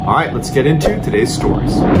All right, let's get into today's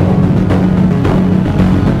stories.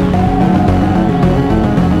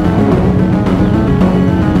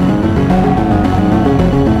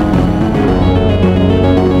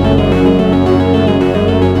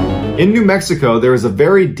 In New Mexico, there is a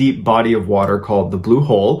very deep body of water called the Blue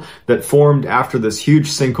Hole that formed after this huge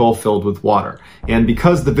sinkhole filled with water. And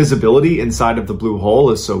because the visibility inside of the Blue Hole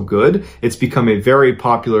is so good, it's become a very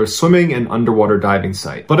popular swimming and underwater diving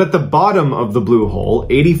site. But at the bottom of the Blue Hole,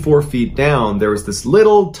 84 feet down, there is this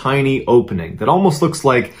little tiny opening that almost looks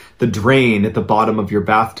like the drain at the bottom of your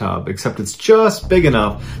bathtub, except it's just big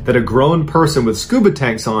enough that a grown person with scuba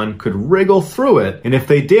tanks on could wriggle through it. And if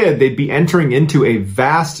they did, they'd be entering into a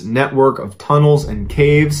vast network of tunnels and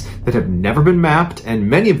caves that have never been mapped, and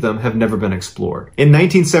many of them have never been explored. In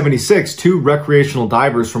 1976, two recreational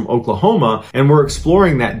divers from Oklahoma were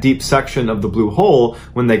exploring that deep section of the Blue Hole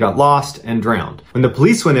when they got lost and drowned. When the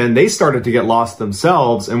police went in, they started to get lost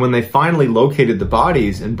themselves, and when they finally located the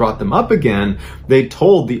bodies and brought them up again, they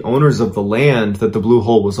told the owners of the land that the Blue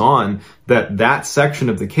Hole was on that section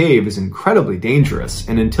of the cave is incredibly dangerous,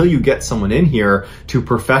 and until you get someone in here to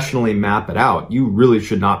professionally map it out, you really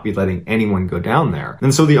should not be letting anyone go down there.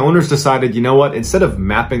 And so the owners decided, you know what, instead of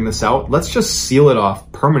mapping this out, let's just seal it off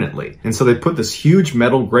permanently. And so they put this huge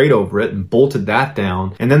metal grate over it and bolted that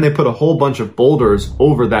down, and then they put a whole bunch of boulders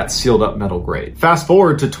over that sealed up metal grate. Fast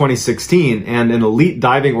forward to 2016, and an elite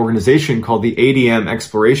diving organization called the ADM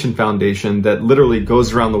Exploration Foundation that literally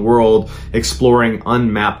goes around the world exploring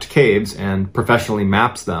unmapped caves and professionally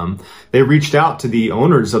maps them, they reached out to the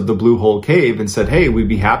owners of the Blue Hole Cave and said, hey, we'd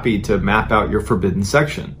be happy to map out your forbidden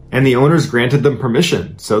section. And the owners granted them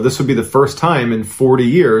permission. So this would be the first time in 40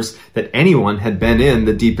 years that anyone had been in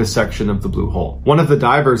the deepest section of the Blue Hole. One of the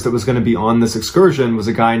divers that was going to be on this excursion was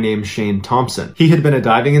a guy named Shane Thompson. He had been a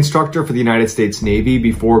diving instructor for the United States Navy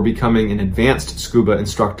before becoming an advanced scuba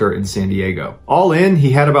instructor in San Diego. All in,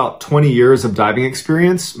 he had about 20 years of diving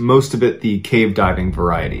experience, most of it the cave diving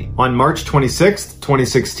variety. On March 26th,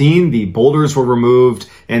 2016, the boulders were removed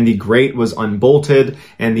and the grate was unbolted,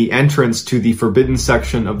 and the entrance to the forbidden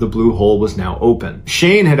section of the Blue Hole was now open.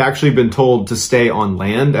 Shane had actually been told to stay on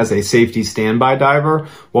land as a safety standby diver,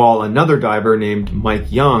 while another diver named Mike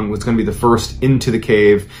Young was going to be the first into the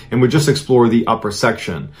cave and would just explore the upper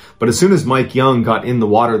section. But as soon as Mike Young got in the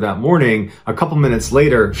water that morning, a couple minutes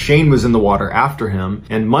later, Shane was in the water after him,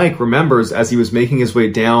 and Mike remembers as he was making his way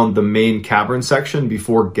down the main cavern section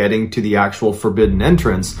before getting to the actual forbidden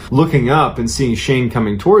entrance, looking up and seeing Shane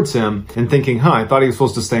coming towards him and thinking, I thought he was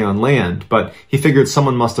supposed to stay on land, but he figured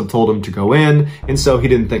someone must have told him to go in, and so he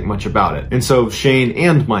didn't think much about it. And so Shane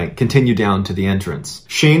and Mike continue down to the entrance.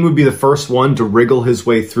 Shane would be the first one to wriggle his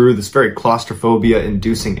way through this very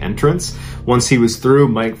claustrophobia-inducing entrance. Once he was through,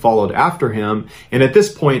 Mike followed after him, and at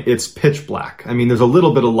this point, it's pitch black. I mean, there's a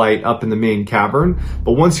little bit of light up in the main cavern,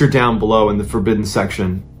 but once you're down below in the forbidden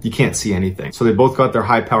section, you can't see anything. So they both got their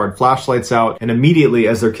high-powered flashlights out, and immediately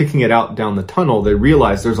as they're kicking it out down the tunnel, they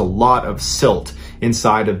realize there's a lot of silt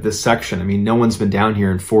inside of this section. I mean, no one's been down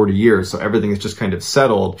here in 40 years, so everything is just kind of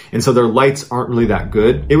settled, and so their lights aren't really that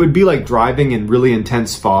good. It would be like driving in really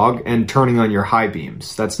intense fog and turning on your high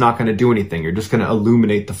beams. That's not going to do anything. You're just going to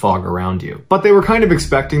illuminate the fog around you. But they were kind of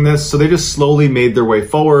expecting this, so they just slowly made their way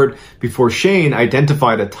forward before Shane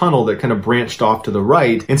identified a tunnel that kind of branched off to the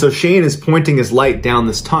right, and so Shane is pointing his light down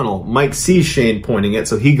this tunnel. Mike sees Shane pointing it,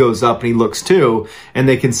 so he goes up and he looks too, and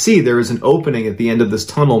they can see there is an opening at the end of this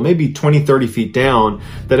tunnel, maybe 20-30 feet down,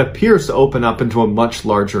 that appears to open up into a much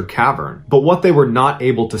larger cavern. But what they were not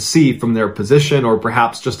able to see from their position, or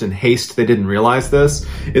perhaps just in haste they didn't realize this,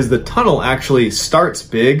 is the tunnel actually starts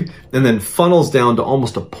big and then funnels down to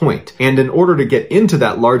almost a point. And in order to get into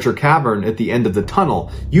that larger cavern at the end of the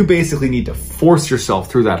tunnel, you basically need to force yourself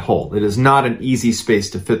through that hole. It is not an easy space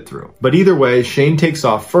to fit through. But either way, Shane takes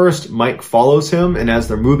off first, Mike follows him, and as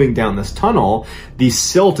they're moving down this tunnel, the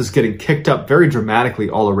silt is getting kicked up very dramatically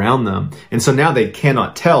all around them. And so now they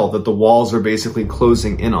cannot tell that the walls are basically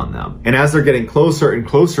closing in on them. And as they're getting closer and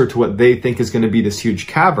closer to what they think is going to be this huge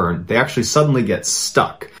cavern, they actually suddenly get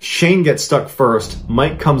stuck. Shane gets stuck first,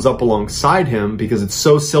 Mike comes up alongside him because it's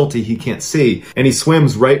so silty he can't see, and he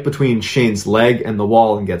swims right between Shane's leg and the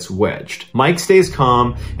wall and gets wedged. Mike stays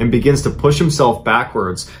calm and begins to push himself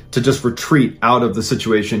backwards to just retreat out of the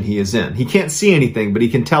situation he is in. He can't see anything, but he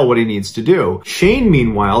can tell what he needs to do. Shane,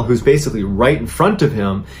 meanwhile, who's basically right in front of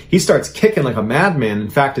him, he starts kicking like a madman. In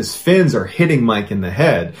fact, his fins are hitting Mike in the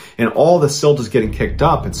head, and all the silt is getting kicked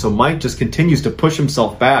up. And so Mike just continues to push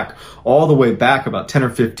himself back all the way back about 10 or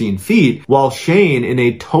 15 feet, while Shane, in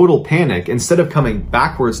a total panic, instead of coming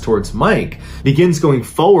backwards towards Mike, begins going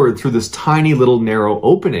forward through this tiny little narrow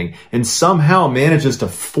opening and somehow manages to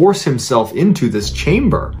force himself into this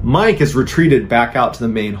chamber. Mike has retreated back out to the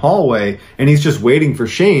main hallway, and he's just waiting for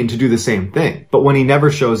Shane to do the same thing. But when he never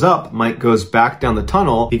shows up, Mike goes back down the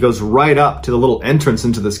tunnel. He goes right up to the little entrance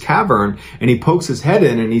into this cavern, and he pokes his head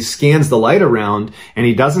in and he scans the light around, and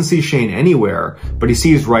he doesn't see Shane anywhere, but he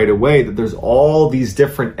sees right away that there's all these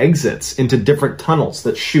different exits into different tunnels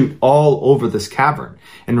that shoot all over this cavern.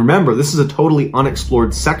 And remember, this is a totally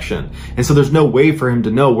unexplored section, and so there's no way for him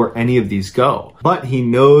to know where any of these go. But he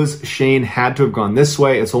knows Shane had to have gone this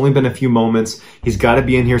way. It's only been a few moments. He's got to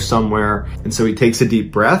be in here somewhere. And so he takes a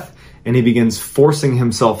deep breath, and he begins forcing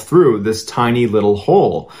himself through this tiny little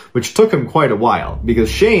hole, which took him quite a while, because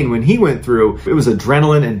Shane, when he went through, it was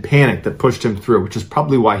adrenaline and panic that pushed him through, which is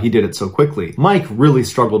probably why he did it so quickly. Mike really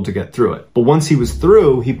struggled to get through it. But once he was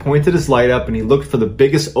through, he pointed his light up and he looked for the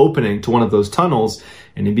biggest opening to one of those tunnels,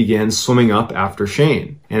 and he began swimming up after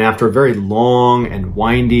Shane. And after a very long and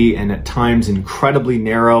windy and at times incredibly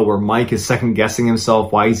narrow, where Mike is second guessing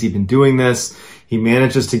himself why he's even doing this, he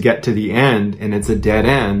manages to get to the end, and it's a dead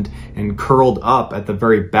end, and curled up at the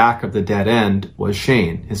very back of the dead end was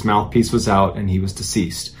Shane. His mouthpiece was out and he was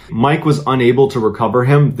deceased. Mike was unable to recover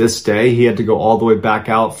him this day. He had to go all the way back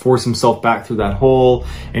out, force himself back through that hole,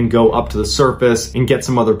 and go up to the surface and get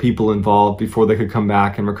some other people involved before they could come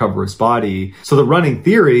back and recover his body. So the running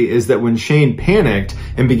theory is that when Shane panicked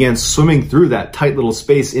and began swimming through that tight little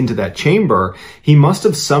space into that chamber, he must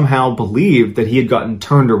have somehow believed that he had gotten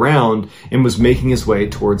turned around and was making his way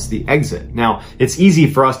towards the exit. Now, it's easy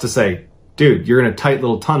for us to say, dude, you're in a tight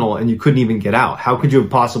little tunnel and you couldn't even get out. How could you have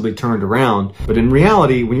possibly turned around? But in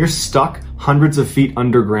reality, when you're stuck hundreds of feet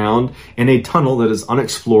underground in a tunnel that is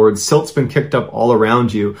unexplored, silt's been kicked up all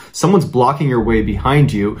around you, someone's blocking your way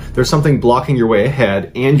behind you, there's something blocking your way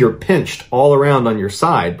ahead, and you're pinched all around on your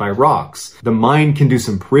side by rocks. The mind can do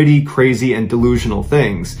some pretty crazy and delusional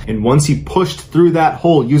things. And once he pushed through that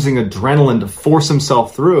hole using adrenaline to force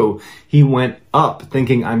himself through, he went up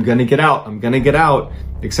thinking, I'm gonna get out, I'm gonna get out.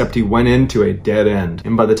 Except he went into a dead end.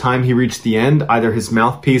 And by the time he reached the end, either his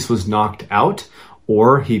mouthpiece was knocked out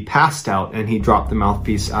or he passed out and he dropped the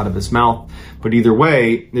mouthpiece out of his mouth. But either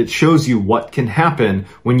way, it shows you what can happen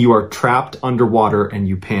when you are trapped underwater and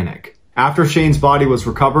you panic. After Shane's body was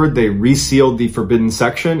recovered, they resealed the forbidden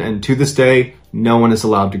section, and to this day, no one is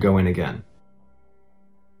allowed to go in again.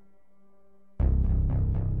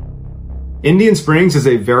 Indian Springs is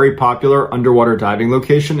a very popular underwater diving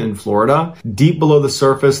location in Florida. Deep below the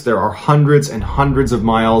surface, there are hundreds and hundreds of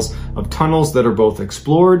miles of tunnels that are both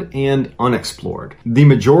explored and unexplored. The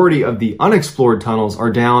majority of the unexplored tunnels are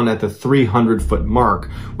down at the 300-foot mark,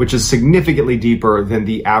 which is significantly deeper than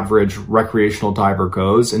the average recreational diver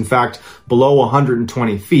goes. In fact, below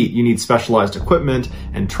 120 feet, you need specialized equipment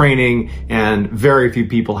and training, and very few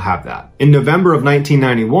people have that. In November of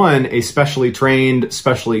 1991, a specially trained,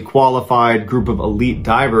 specially qualified group of elite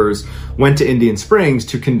divers went to Indian Springs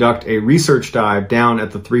to conduct a research dive down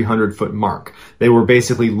at the 300-foot mark. They were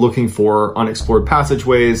basically looking for unexplored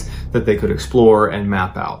passageways that they could explore and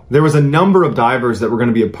map out. There was a number of divers that were going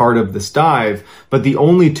to be a part of this dive, but the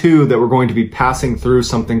only two that were going to be passing through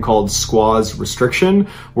something called Squaw's Restriction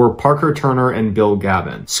were Parker Turner and Bill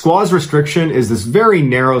Gavin. Squaw's Restriction is this very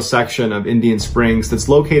narrow section of Indian Springs that's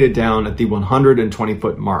located down at the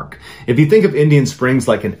 120-foot mark. If you think of Indian Springs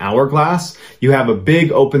like an hourglass, you have a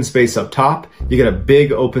big open space up top, you get a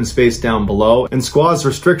big open space down below, and Squaw's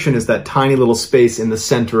Restriction is that tiny little space in the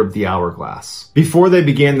center of the hourglass. Before they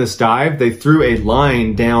began this dive, they threw a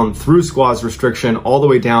line down through Squaw's Restriction all the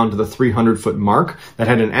way down to the 300-foot mark that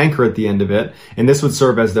had an anchor at the end of it, and this would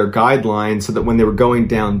serve as their guideline so that when they were going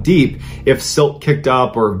down deep, if silt kicked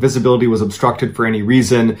up or visibility was obstructed for any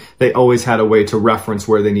reason, they always had a way to reference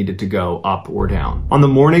where they needed to go, up or down. On the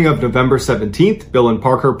morning of November 17th, Bill and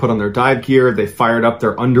Parker put on their dive gear, they fired up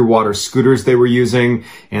their underwater scooters they were using,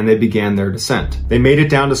 and they began their descent. They made it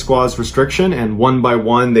down to Squaw's Restriction, and one by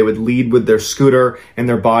one they would lead with their scooter and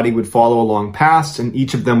their body would follow along past, and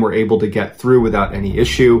each of them were able to get through without any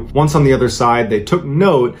issue. Once on the other side, they took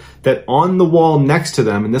note that on the wall next to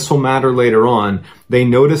them, and this will matter later on, they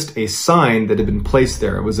noticed a sign that had been placed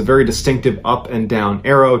there. It was a very distinctive up and down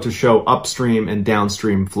arrow to show upstream and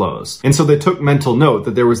downstream flows. And so they took mental note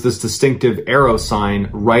that there was this distinctive arrow sign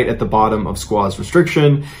right at the bottom of Squaw's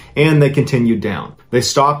Restriction, and they continued down. They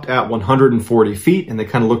stopped at 140 feet and they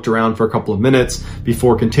kind of looked around for a couple of minutes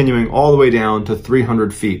before continuing continuing all the way down to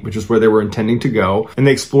 300 feet, which is where they were intending to go. And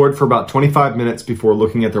they explored for about 25 minutes before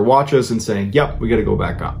looking at their watches and saying, yep, we gotta go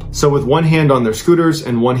back up. So with one hand on their scooters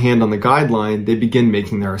and one hand on the guideline, they begin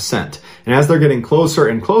making their ascent. And as they're getting closer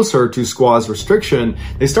and closer to Squaw's Restriction,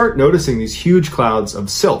 they start noticing these huge clouds of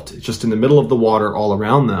silt just in the middle of the water all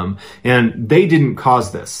around them. And they didn't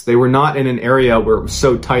cause this. They were not in an area where it was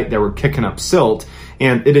so tight they were kicking up silt.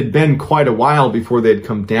 And it had been quite a while before they'd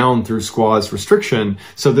come down through Squaw's Restriction,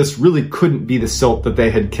 so this really couldn't be the silt that they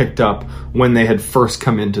had kicked up when they had first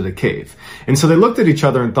come into the cave. And so they looked at each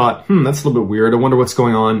other and thought, that's a little bit weird. I wonder what's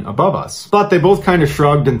going on above us. But they both kind of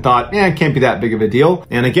shrugged and thought, it can't be that big of a deal.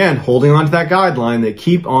 And again, holding on to that guideline, they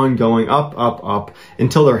keep on going up, up, up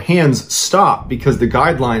until their hands stop because the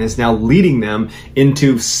guideline is now leading them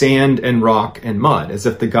into sand and rock and mud, as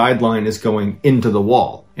if the guideline is going into the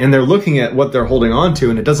wall. And they're looking at what they're holding on to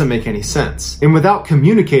and it doesn't make any sense. And without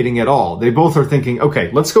communicating at all, they both are thinking, okay,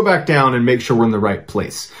 let's go back down and make sure we're in the right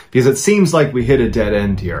place because it seems like we hit a dead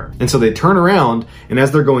end here. And so they turn around, and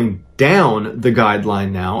as they're going down the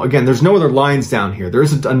guideline now, again, there's no other lines down here. There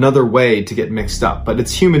isn't another way to get mixed up, but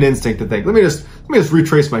it's human instinct to think, let me just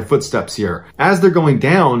retrace my footsteps here. As they're going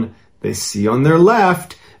down, they see on their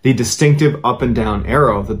left the distinctive up and down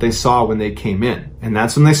arrow that they saw when they came in. And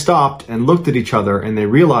that's when they stopped and looked at each other and they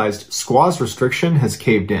realized Squaw's Restriction has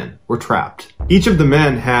caved in. We're trapped. Each of the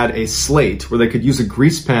men had a slate where they could use a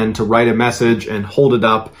grease pen to write a message and hold it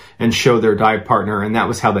up and show their dive partner, and that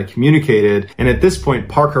was how they communicated. And at this point,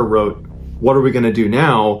 Parker wrote, "What are we going to do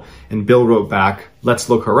now?" And Bill wrote back, "Let's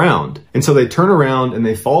look around." And so they turn around and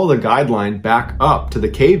they follow the guideline back up to the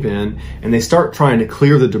cave-in and they start trying to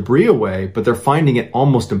clear the debris away, but they're finding it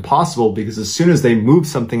almost impossible because as soon as they move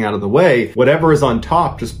something out of the way, whatever is on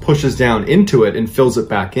top just pushes down into it and fills it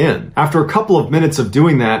back in. After a couple of minutes of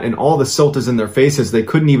doing that and all the silt is in their faces, they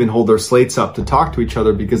couldn't even hold their slates up to talk to each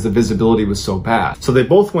other because the visibility was so bad. So they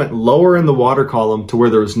both went lower in the water column to where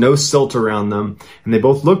there was no silt around them, and they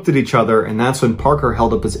both looked at each other, and that's when Parker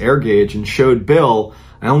held up his air gauge and showed Bill,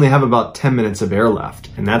 "I only have about 10 minutes of air left."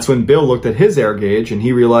 And that's when Bill looked at his air gauge and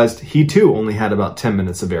he realized he too only had about 10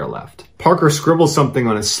 minutes of air left. Parker scribbles something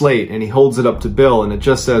on his slate and he holds it up to Bill and it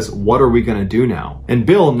just says, "What are we gonna do now?" And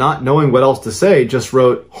Bill, not knowing what else to say, just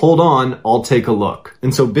wrote, "Hold on, I'll take a look."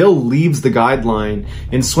 And so Bill leaves the guideline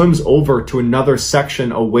and swims over to another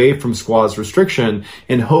section away from Squaw's Restriction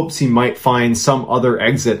in hopes he might find some other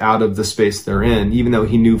exit out of the space they're in, even though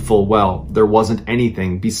he knew full well there wasn't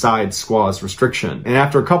anything besides Squaw's Restriction. And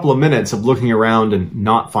after a couple of minutes of looking around and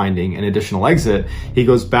not finding an additional exit, he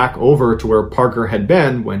goes back over to where Parker had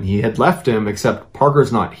been when he had left him, except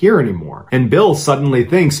Parker's not here anymore. And Bill suddenly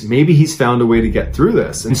thinks maybe he's found a way to get through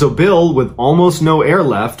this. And so Bill, with almost no air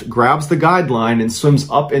left, grabs the guideline and swims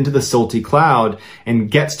up into the silty cloud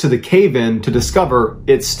and gets to the cave-in to discover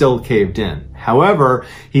it's still caved in. However,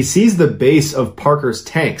 he sees the base of Parker's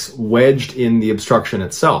tanks wedged in the obstruction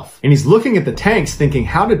itself. And he's looking at the tanks thinking,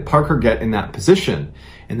 how did Parker get in that position?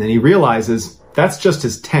 And then he realizes that's just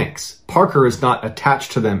his tanks. Parker is not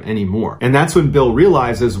attached to them anymore. And that's when Bill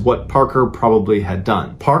realizes what Parker probably had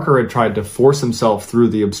done. Parker had tried to force himself through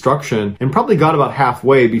the obstruction and probably got about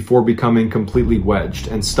halfway before becoming completely wedged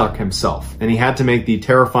and stuck himself. And he had to make the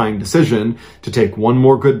terrifying decision to take one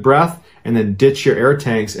more good breath and then ditch your air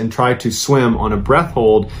tanks and try to swim on a breath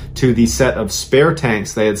hold to the set of spare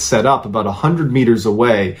tanks they had set up about 100 meters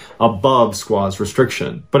away above Squaw's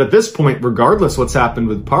Restriction. But at this point, regardless what's happened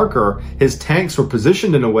with Parker, his tanks were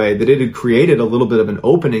positioned in a way that it had created a little bit of an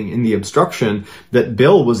opening in the obstruction that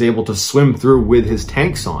Bill was able to swim through with his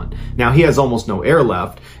tanks on. Now he has almost no air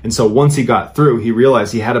left, and so once he got through, he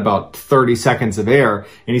realized he had about 30 seconds of air,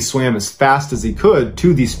 and he swam as fast as he could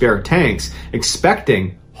to these spare tanks,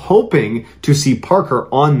 hoping to see Parker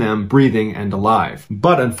on them, breathing and alive.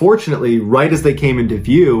 But unfortunately, right as they came into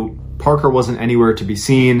view, Parker wasn't anywhere to be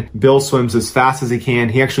seen. Bill swims as fast as he can.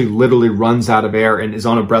 He actually literally runs out of air and is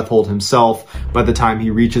on a breath hold himself by the time he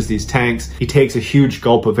reaches these tanks. He takes a huge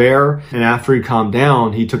gulp of air, and after he calmed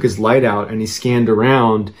down, he took his light out and he scanned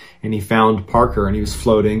around and he found Parker, and he was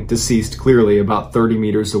floating, deceased clearly, about 30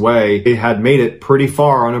 meters away. He had made it pretty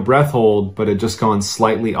far on a breath hold, but had just gone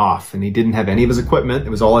slightly off, and he didn't have any of his equipment.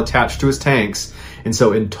 It was all attached to his tanks. And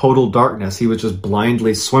so in total darkness, he was just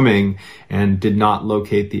blindly swimming and did not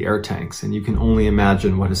locate the air tanks. And you can only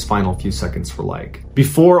imagine what his final few seconds were like.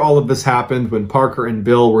 Before all of this happened, when Parker and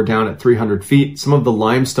Bill were down at 300 feet, some of the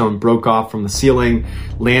limestone broke off from the ceiling,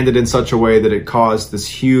 landed in such a way that it caused this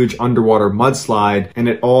huge underwater mudslide, and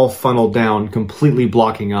it all funneled down, completely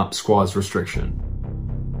blocking up Squaw's Restriction.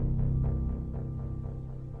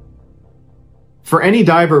 For any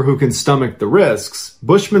diver who can stomach the risks,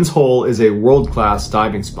 Bushman's Hole is a world-class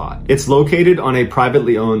diving spot. It's located on a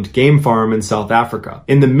privately owned game farm in South Africa.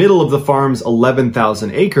 In the middle of the farm's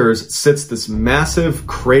 11,000 acres sits this massive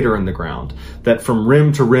crater in the ground that from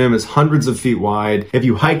rim to rim is hundreds of feet wide. If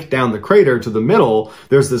you hike down the crater to the middle,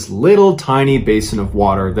 there's this little tiny basin of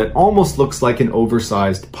water that almost looks like an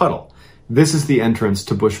oversized puddle. This is the entrance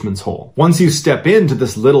to Bushman's Hole. Once you step into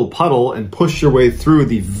this little puddle and push your way through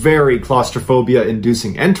the very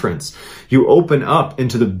claustrophobia-inducing entrance, you open up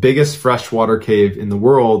into the biggest freshwater cave in the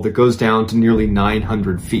world that goes down to nearly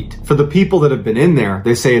 900 feet. For the people that have been in there,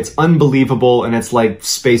 they say it's unbelievable and it's like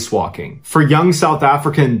spacewalking. For young South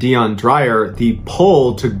African Dion Dreyer, the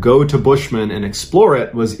pull to go to Bushman and explore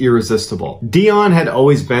it was irresistible. Dion had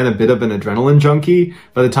always been a bit of an adrenaline junkie.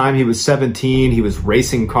 By the time he was 17, he was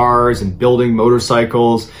racing cars and building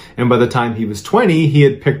motorcycles, and by the time he was 20, he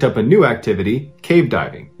had picked up a new activity, cave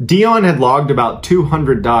diving. Dion had logged about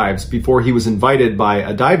 200 dives before he was invited by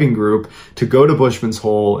a diving group to go to Bushman's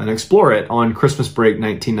Hole and explore it on Christmas break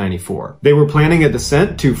 1994. They were planning a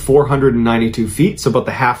descent to 492 feet, so about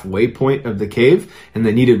the halfway point of the cave, and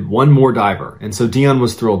they needed one more diver, and so Dion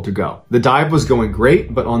was thrilled to go. The dive was going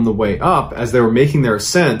great, but on the way up, as they were making their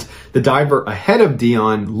ascent, the diver ahead of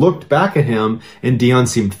Dion looked back at him, and Dion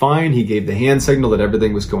seemed fine. He gave the hand signal that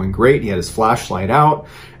everything was going great. He had his flashlight out,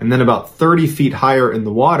 and then about 30 feet higher in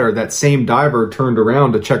the water, that same diver turned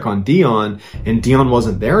around to check on Dion, and Dion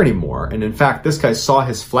wasn't there anymore. And in fact, this guy saw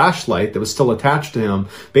his flashlight that was still attached to him,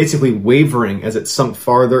 basically wavering as it sunk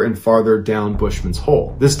farther and farther down Bushman's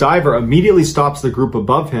Hole. This diver immediately stops the group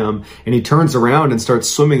above him, and he turns around and starts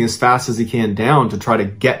swimming as fast as he can down to try to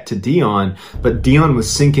get to Dion, but Dion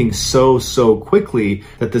was sinking so quickly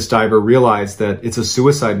that this diver realized that it's a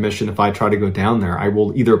suicide mission if I try to go down there. I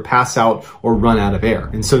will either pass out or run out of air.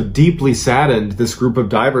 And so deeply saddened, this group of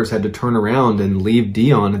divers had to turn around and leave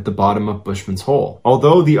Dion at the bottom of Bushman's Hole.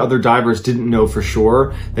 Although the other divers didn't know for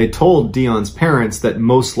sure, they told Dion's parents that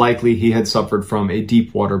most likely he had suffered from a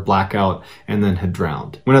deep water blackout and then had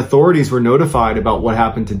drowned. When authorities were notified about what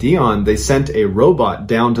happened to Dion, they sent a robot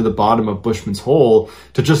down to the bottom of Bushman's Hole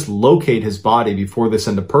to just locate his body before they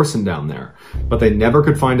sent a person down there. But they never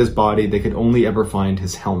could find his body. They could only ever find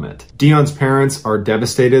his helmet. Dion's parents are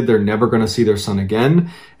devastated. They're never going to see their son again.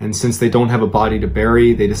 And since they don't have a body to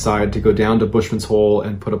bury, they decide to go down to Bushman's Hole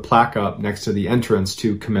and put a plaque up next to the entrance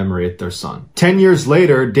to commemorate their son. 10 years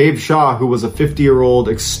later, Dave Shaw, who was a 50-year-old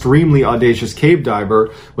extremely audacious cave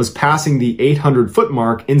diver, was passing the 800-foot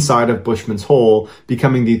mark inside of Bushman's Hole,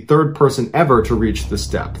 becoming the third person ever to reach this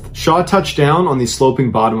depth. Shaw touched down on the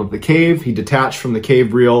sloping bottom of the cave. He detached from the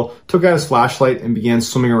cave reel, took out his flashlight, and began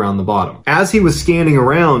swimming around the bottom. As he was scanning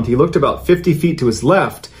around, he looked about 50 feet to his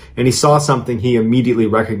left, and he saw something he immediately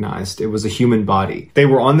recognized. It was a human body. They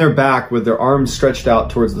were on their back with their arms stretched out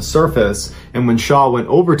towards the surface, and when Shaw went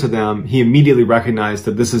over to them, he immediately recognized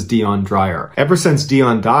that this is Dion Dreyer. Ever since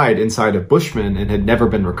Dion died inside of Bushman and had never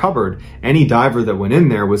been recovered, any diver that went in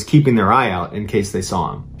there was keeping their eye out in case they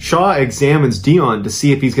saw him. Shaw examines Dion to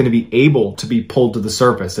see if he's going to be able to be pulled to the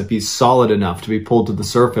surface, if he's solid enough to be pulled to the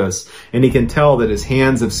surface, and he can tell that his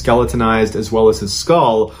hands have skeletonized as well as his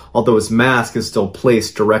skull, although his mask is still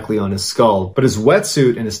placed directly on his skull. But his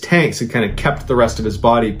wetsuit and his tanks had kind of kept the rest of his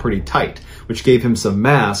body pretty tight, which gave him some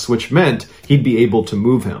mass, which meant he'd be able to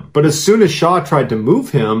move him. But as soon as Shaw tried to move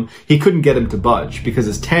him, he couldn't get him to budge because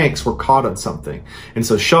his tanks were caught on something. And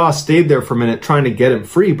so Shaw stayed there for a minute trying to get him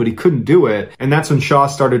free, but he couldn't do it. And that's when Shaw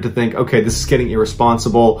started to think, okay, this is getting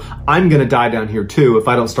irresponsible. I'm going to die down here too if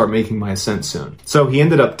I don't start making my ascent soon. So he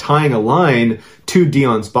ended up tying a line to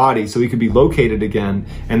Dion's body so he could be located again,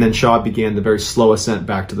 and then Shaw began the very slow ascent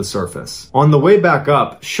back to the surface. On the way back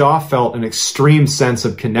up, Shaw felt an extreme sense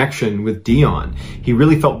of connection with Dion. He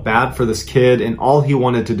really felt bad for this kid, and all he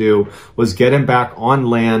wanted to do was get him back on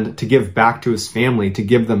land to give back to his family, to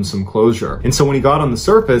give them some closure. And so when he got on the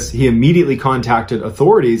surface, he immediately contacted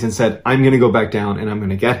authorities and said, I'm going to go back down and I'm going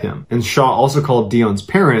to get him. And Shaw also called Dion's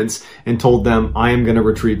parents and told them, I am going to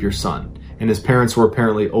retrieve your son. And his parents were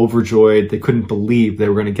apparently overjoyed. They couldn't believe they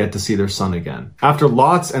were going to get to see their son again. After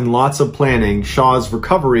lots and lots of planning, Shaw's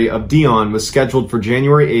recovery of Dion was scheduled for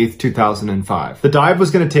January 8th, 2005. The dive was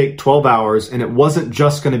going to take 12 hours, and it wasn't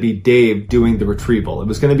just going to be Dave doing the retrieval. It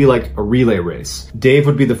was going to be like a relay race. Dave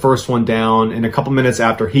would be the first one down, and a couple minutes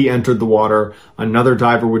after he entered the water, another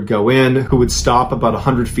diver would go in who would stop about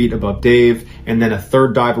 100 feet above Dave, and then a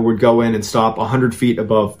third diver would go in and stop 100 feet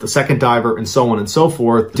above the second diver, and so on and so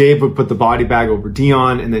forth. Dave would put the body body bag over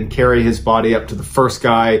Dion and then carry his body up to the first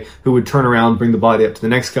guy, who would turn around, bring the body up to the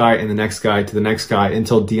next guy and the next guy to the next guy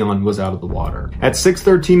until Dion was out of the water. At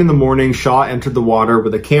 6:13 in the morning, Shaw entered the water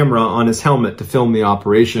with a camera on his helmet to film the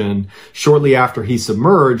operation. Shortly after he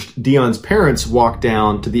submerged, Dion's parents walked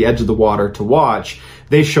down to the edge of the water to watch.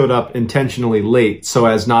 They showed up intentionally late so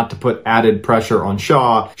as not to put added pressure on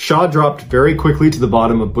Shaw. Shaw dropped very quickly to the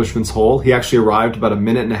bottom of Bushman's Hole. He actually arrived about a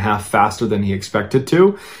minute and a half faster than he expected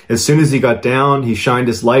to. As soon as he got down, he shined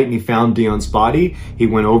his light and he found Dion's body. He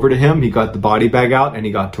went over to him, he got the body bag out, and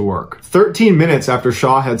he got to work. 13 minutes after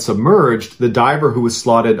Shaw had submerged, the diver who was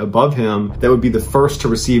slotted above him, that would be the first to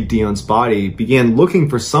receive Dion's body, began looking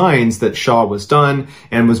for signs that Shaw was done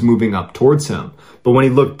and was moving up towards him. But when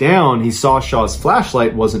he looked down, he saw Shaw's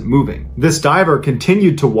flashlight wasn't moving. This diver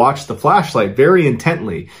continued to watch the flashlight very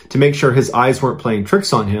intently to make sure his eyes weren't playing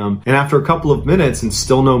tricks on him. And after a couple of minutes and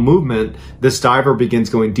still no movement, this diver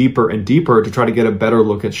begins going deeper and deeper to try to get a better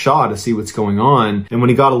look at Shaw to see what's going on. And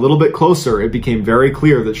when he got a little bit closer, it became very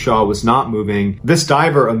clear that Shaw was not moving. This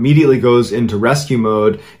diver immediately goes into rescue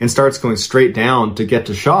mode and starts going straight down to get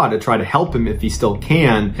to Shaw to try to help him if he still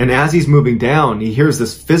can. And as he's moving down, he hears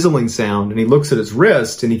this fizzling sound and he looks at his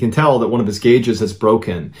wrist and he can tell that one of his gauges has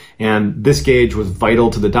broken, and this gauge was vital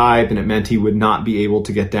to the dive and it meant he would not be able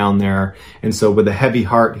to get down there. And so with a heavy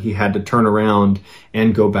heart, he had to turn around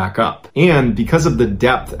and go back up. And because of the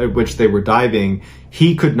depth at which they were diving,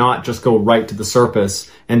 he could not just go right to the surface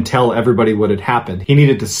and tell everybody what had happened. He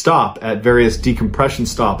needed to stop at various decompression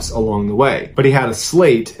stops along the way. But he had a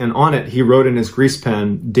slate, and on it he wrote in his grease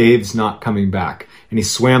pen, "Dave's not coming back." And he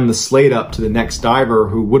swam the slate up to the next diver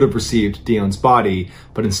who would have received Dion's body,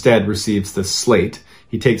 but instead receives this slate.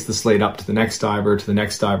 He takes the slate up to the next diver, to the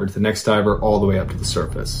next diver, to the next diver, all the way up to the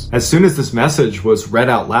surface. As soon as this message was read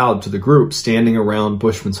out loud to the group standing around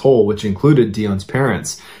Bushman's Hole, which included Dion's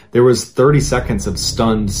parents, there was 30 seconds of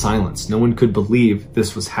stunned silence. No one could believe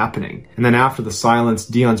this was happening. And then after the silence,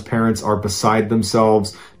 Dion's parents are beside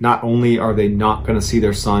themselves. Not only are they not going to see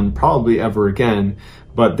their son probably ever again,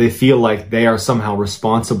 but they feel like they are somehow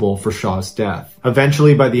responsible for Shaw's death.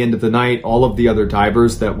 Eventually, by the end of the night, all of the other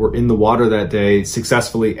divers that were in the water that day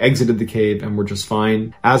successfully exited the cave and were just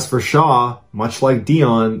fine. As for Shaw, much like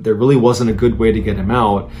Dion, there really wasn't a good way to get him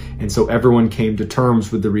out, and so everyone came to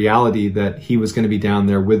terms with the reality that he was going to be down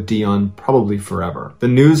there with Dion probably forever. The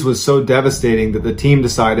news was so devastating that the team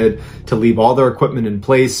decided to leave all their equipment in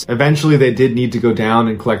place. Eventually, they did need to go down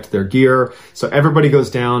and collect their gear, so everybody goes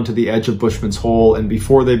down to the edge of Bushman's Hole, and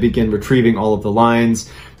before they begin retrieving all of the lines,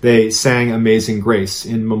 they sang Amazing Grace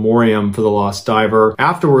in memoriam for the lost diver.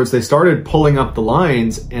 Afterwards, they started pulling up the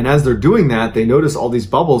lines, and as they're doing that, they noticed all these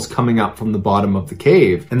bubbles coming up from the bottom of the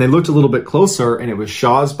cave. And they looked a little bit closer, and it was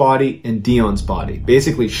Shaw's body and Dion's body.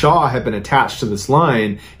 Basically, Shaw had been attached to this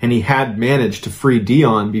line, and he had managed to free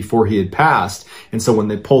Dion before he had passed. And so when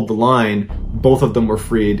they pulled the line, both of them were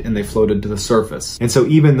freed, and they floated to the surface. And so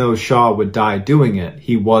even though Shaw would die doing it,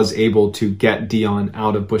 he was able to get Dion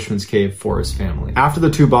out of Bushman's Cave for his family. After the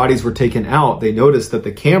two bodies were taken out, they noticed that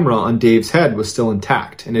the camera on Dave's head was still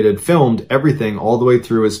intact, and it had filmed everything all the way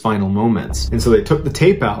through his final moments. And so they took the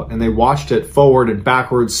tape out and they watched it forward and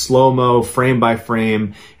backwards, slow-mo, frame by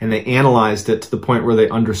frame, and they analyzed it to the point where they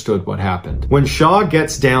understood what happened. When Shaw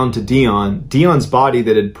gets down to Dion, Dion's body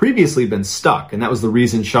that had previously been stuck, and that was the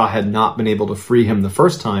reason Shaw had not been able to free him the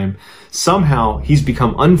first time, somehow he's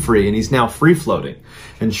become unfree and he's now free-floating.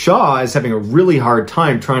 And Shaw is having a really hard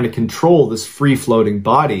time trying to control this free-floating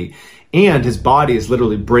body, and his body is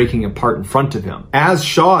literally breaking apart in front of him. As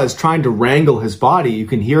Shaw is trying to wrangle his body, you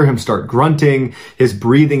can hear him start grunting, his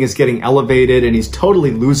breathing is getting elevated, and he's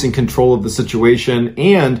totally losing control of the situation,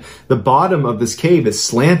 and the bottom of this cave is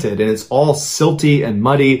slanted, and it's all silty and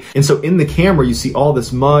muddy, and so in the camera you see all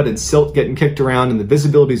this mud and silt getting kicked around, and the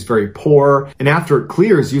visibility is very poor, and after it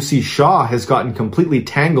clears, you see Shaw has gotten completely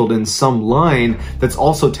tangled in some line that's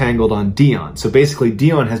also tangled on Dion. So basically,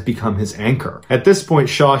 Dion has become his anchor. At this point,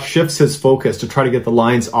 Shaw shifts his focus to try to get the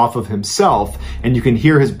lines off of himself, and you can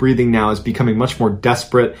hear his breathing now is becoming much more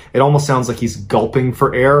desperate. It almost sounds like he's gulping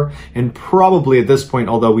for air, and probably at this point,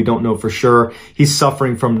 although we don't know for sure, he's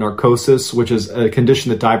suffering from narcosis, which is a condition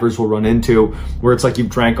that divers will run into, where it's like you've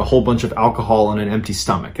drank a whole bunch of alcohol on an empty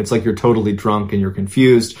stomach. It's like you're totally drunk and you're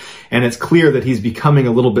confused, and it's clear that he's becoming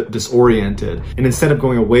a little bit disoriented. And instead of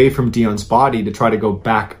going away from Dion's body to try to go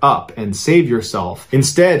back up and save yourself,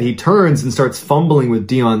 instead he turns and starts fumbling with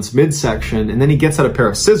Dion's midsection midsection, and then he gets out a pair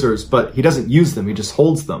of scissors, but he doesn't use them, he just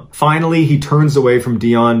holds them. Finally, he turns away from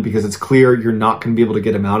Dion because it's clear you're not going to be able to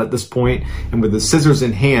get him out at this point, and with the scissors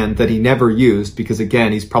in hand that he never used, because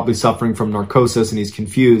again, he's probably suffering from narcosis and he's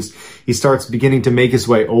confused, he starts beginning to make his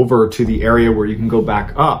way over to the area where you can go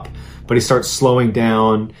back up, but he starts slowing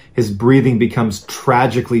down, his breathing becomes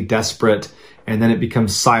tragically desperate, and then it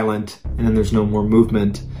becomes silent, and then there's no more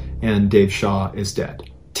movement, and Dave Shaw is dead.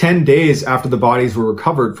 10 days after the bodies were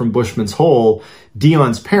recovered from Bushman's Hole,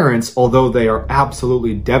 Dion's parents, although they are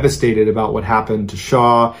absolutely devastated about what happened to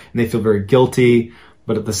Shaw, and they feel very guilty,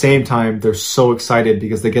 but at the same time, they're so excited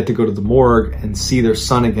because they get to go to the morgue and see their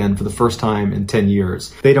son again for the first time in 10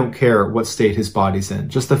 years. They don't care what state his body's in.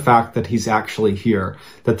 Just the fact that he's actually here,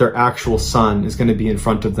 that their actual son is going to be in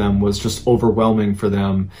front of them was just overwhelming for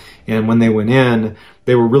them. And when they went in,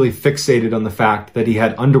 they were really fixated on the fact that he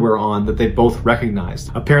had underwear on that they both recognized.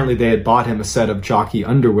 Apparently they had bought him a set of jockey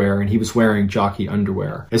underwear and he was wearing jockey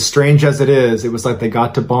underwear. As strange as it is, it was like they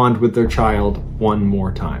got to bond with their child one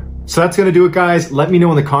more time. So that's going to do it, guys. Let me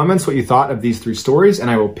know in the comments what you thought of these 3 stories, and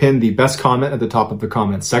I will pin the best comment at the top of the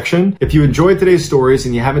comments section. If you enjoyed today's stories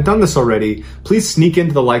and you haven't done this already, please sneak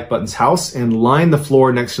into the like button's house and line the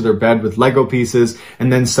floor next to their bed with Lego pieces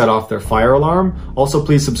and then set off their fire alarm. Also,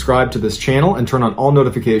 please subscribe to this channel and turn on all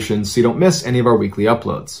notifications so you don't miss any of our weekly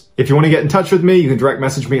uploads. If you want to get in touch with me, you can direct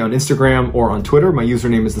message me on Instagram or on Twitter. My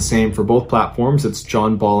username is the same for both platforms. It's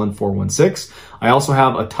JohnBallin416. I also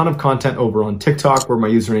have a ton of content over on TikTok where my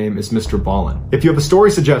username is Mr. Ballin. If you have a story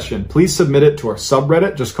suggestion, please submit it to our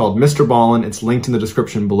subreddit just called Mr. Ballin. It's linked in the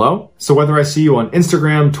description below. So whether I see you on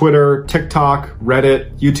Instagram, Twitter, TikTok,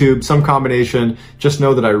 Reddit, YouTube, some combination, just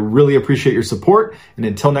know that I really appreciate your support. And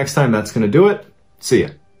until next time, that's going to do it. See ya.